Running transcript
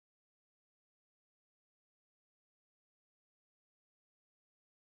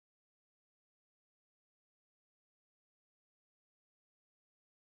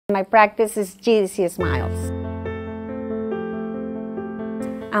My practice is GDC Smiles.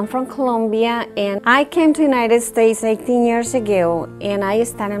 I'm from Colombia and I came to the United States 18 years ago and I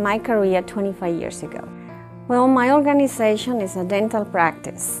started my career 25 years ago. Well, my organization is a dental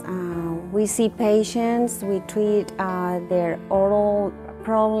practice. We see patients, we treat their oral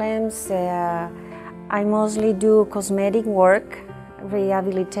problems. I mostly do cosmetic work,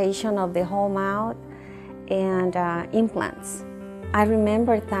 rehabilitation of the whole mouth, and implants. I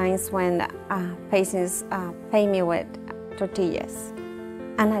remember times when patients pay me with tortillas,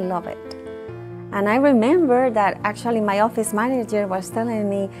 and I love it. And I remember that actually my office manager was telling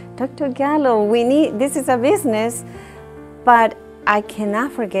me, Dr. Gallo, this is a business, but I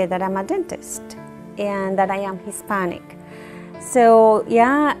cannot forget that I'm a dentist and that I am Hispanic. So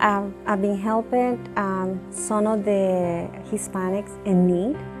yeah, I've been helping some of the Hispanics in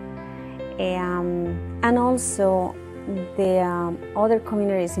need, and also the other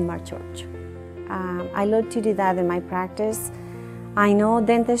communities in my church. I love to do that in my practice. I know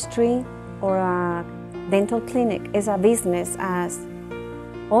dentistry or a dental clinic is a business as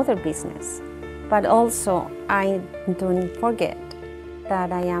other business, but also I don't forget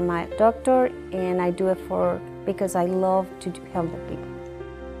that I am a doctor and I do it because I love to help the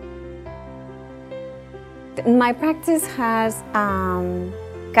people. My practice has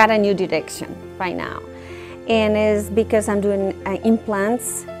got a new direction right now, and it's because I'm doing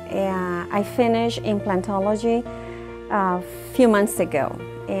implants. I finished implantology a few months ago,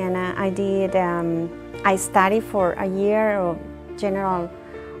 and I studied for a year of general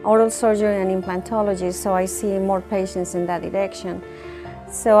oral surgery and implantology, so I see more patients in that direction.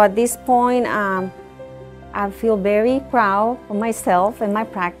 So at this point, I feel very proud of myself and my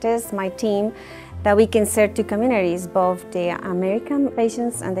practice, my team, that we can serve two communities, both the American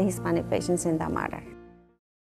patients and the Hispanic patients in that matter.